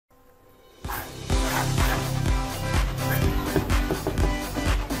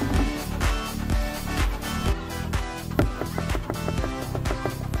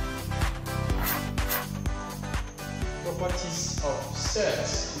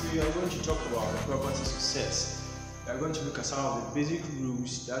we are going to talk about the properties of sets. We are going to look at some of the basic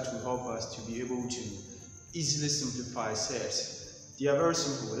rules that will help us to be able to easily simplify sets. They are very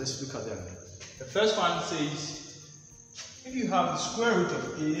simple. Let's look at them. The first one says, if you have the square root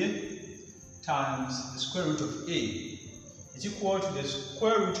of a times the square root of a is equal to the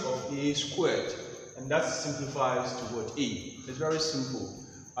square root of a squared, and that simplifies to what? A. It's very simple.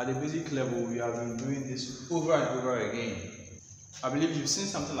 At the basic level, we have been doing this over and over again. I believe you've seen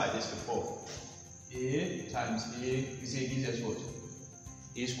something like this before. A times a, you say gives us what?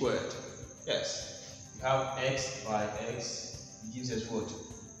 A squared. Yes. You have x by x, it gives us what?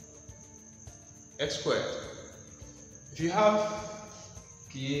 X squared. If you have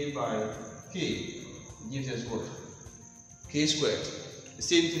k by k, it gives us what? K squared. The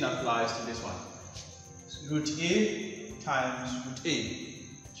same thing applies to this one. Root a times root a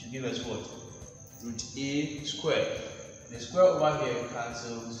should give us what? Root a squared. The square over here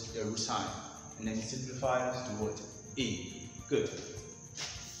cancels the root sign, and then it simplifies to what? A. Good.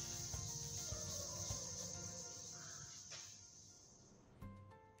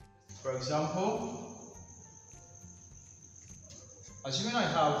 For example, assuming I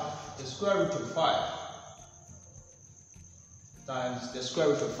have the square root of 5 times the square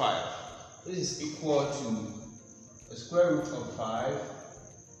root of 5, this is equal to the square root of 5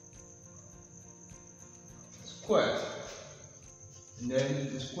 squared. And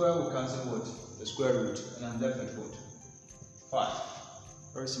then the square will cancel what? The square root, and I'm left with what?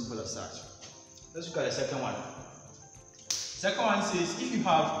 5. Very simple as such. Let's look at the second one. Second one says, if you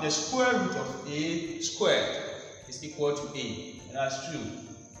have the square root of a squared is equal to a, and that's true.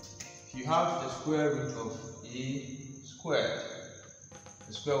 If you have the square root of a squared,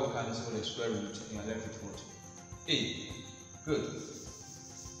 the square will cancel the square root, and you're left with what? A. Good.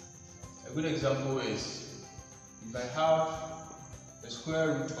 A good example is, if I have the square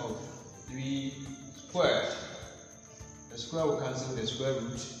root of 3 squared, the square will cancel the square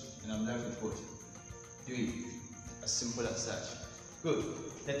root, and I'm left with what? 3. As simple as such. Good.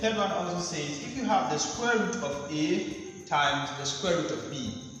 The third one also says, if you have the square root of a times the square root of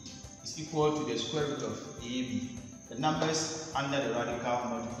b is equal to the square root of ab, the numbers under the radical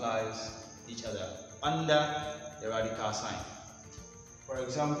multiplies each other under the radical sign. For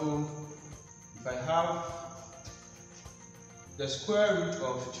example, if I have the square root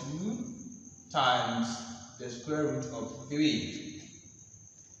of 2 times the square root of 3,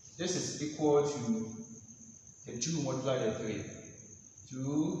 this is equal to the 2 multiplied by 3.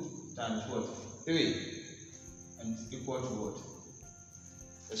 2 times what? 3. And it's equal to what?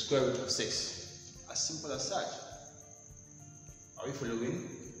 The square root of 6. As simple as such. Are we following?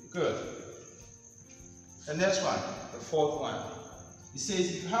 Good. The next one, the fourth one. It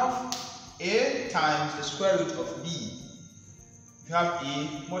says if you have a times the square root of b, if you have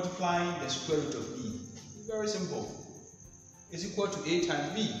a multiplying the square root of b, it's very simple. It's equal to a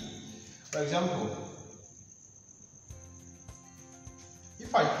times b. For example,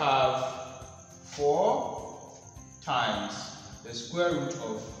 if I have 4 times the square root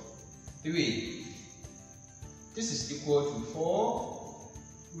of 3, this is equal to 4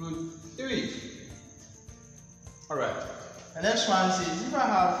 root 3. Alright, the next one says if I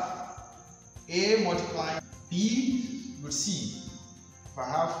have a multiplying b root c, if I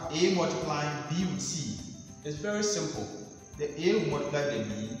have a multiplying b root c, it's very simple. The a will multiply the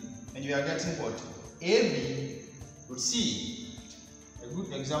b, and you are getting what? ab root c. A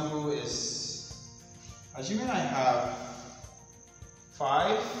good example is, assuming I have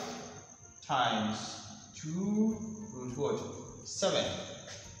 5 times 2 root what? 7.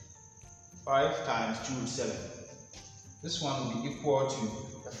 5 times 2 root 7. This one will be equal to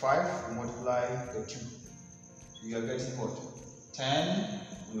the 5 will multiply the 2. So you are getting what? 10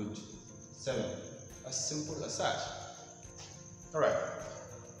 root 7. As simple as such. Alright,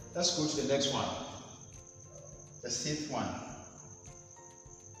 let's go to the next one. The 6th one.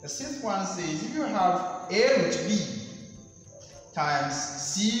 The 6th one says if you have a root b times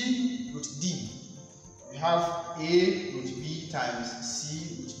c root d, you have a root b times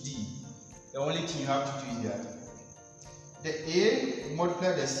c root d. The only thing you have to do is that the a will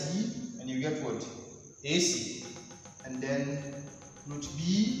multiply the c, and you get what? ac. And then root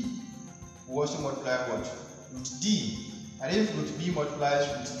b will also multiply what? Root d. And if root b multiplies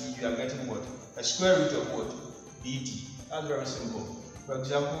root d, you are getting what? A square root of what? dt. That's very simple. For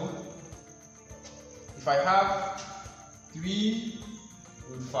example, if I have 3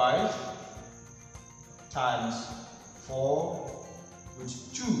 root 5 times 4 root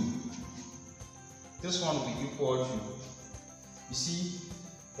 2, this one will be equal to, you see,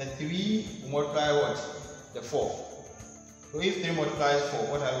 the 3 will multiply what? The 4. So if 3 multiplies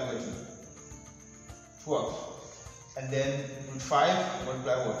 4, what are we getting? 12. And then root 5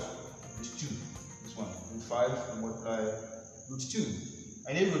 multiply what? Root 2. This one. Root 5 multiply root 2.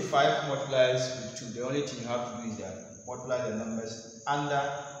 And if root 5 multiplies root 2, the only thing you have to do is that multiply the numbers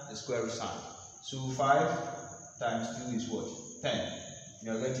under the square root sign. So 5 times 2 is what? 10.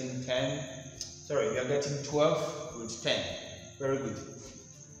 You are getting 12 root 10. Very good.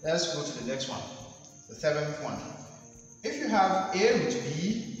 Let's go to the next one, the 7th one. If you have a root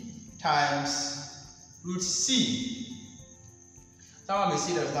b times root c, someone may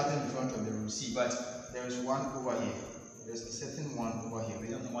say there's nothing in front of the root c, but there is one over here. There's a certain one over here. We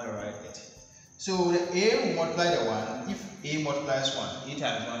don't want to write it. So the a will multiply the 1. If a multiplies 1, a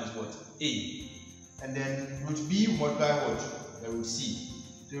times 1 is what? A. And then root b will multiply what? The root c.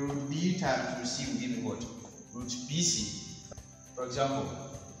 The root b times root c will give me what? Root bc. For example,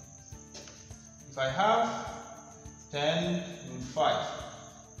 if I have 10 root 5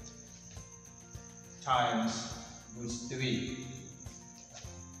 times root 3,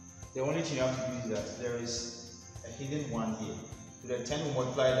 the only thing you have to do is that there is a hidden 1 here. So the 10 will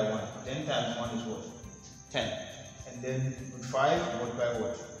multiply the 1. 10 times 1 is what? 10. And then root 5 will multiply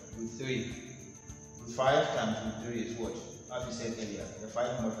what? Root 3. Root 5 times root 3 is what? As we said earlier, the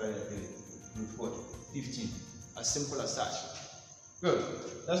 5 multiplied the 3. Root what? 15. As simple as that. Good.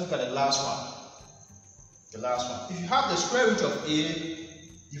 Let's look at the last one. The last one. If you have the square root of a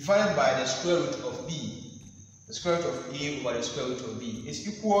divided by the square root of b, the square root of a over the square root of b is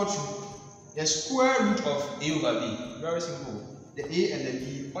equal to the square root of a over b. Very simple. The a and the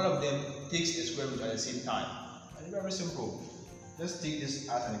b, all of them takes the square root at the same time. And it's very simple. Let's take this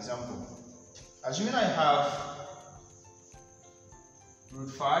as an example. Assuming I have root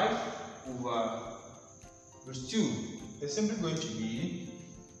 5 over root 2, it's simply going to be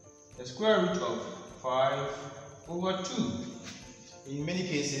the square root of 5 over 2. In many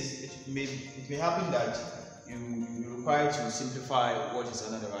cases, it may happen that you require to simplify what is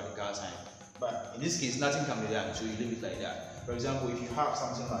under the radical sign. But in this case, nothing can be done, so you leave it like that. For example, if you have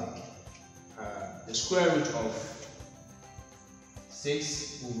something like the square root of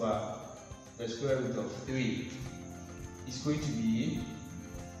 6 over the square root of 3, is going to be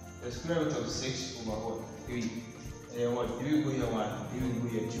the square root of 6 over what? 3. And then what? 3 will go here 1, 3 will go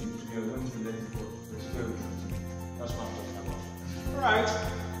here 2. So we are going to let it go the square root of 2. That's what I'm talking about. Alright.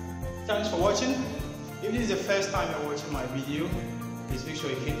 Thanks for watching. If this is the first time you're watching my video, please make sure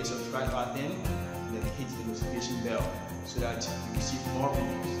you hit the subscribe button and then hit the notification bell so that you receive more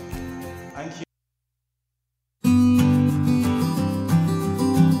videos. Thank you.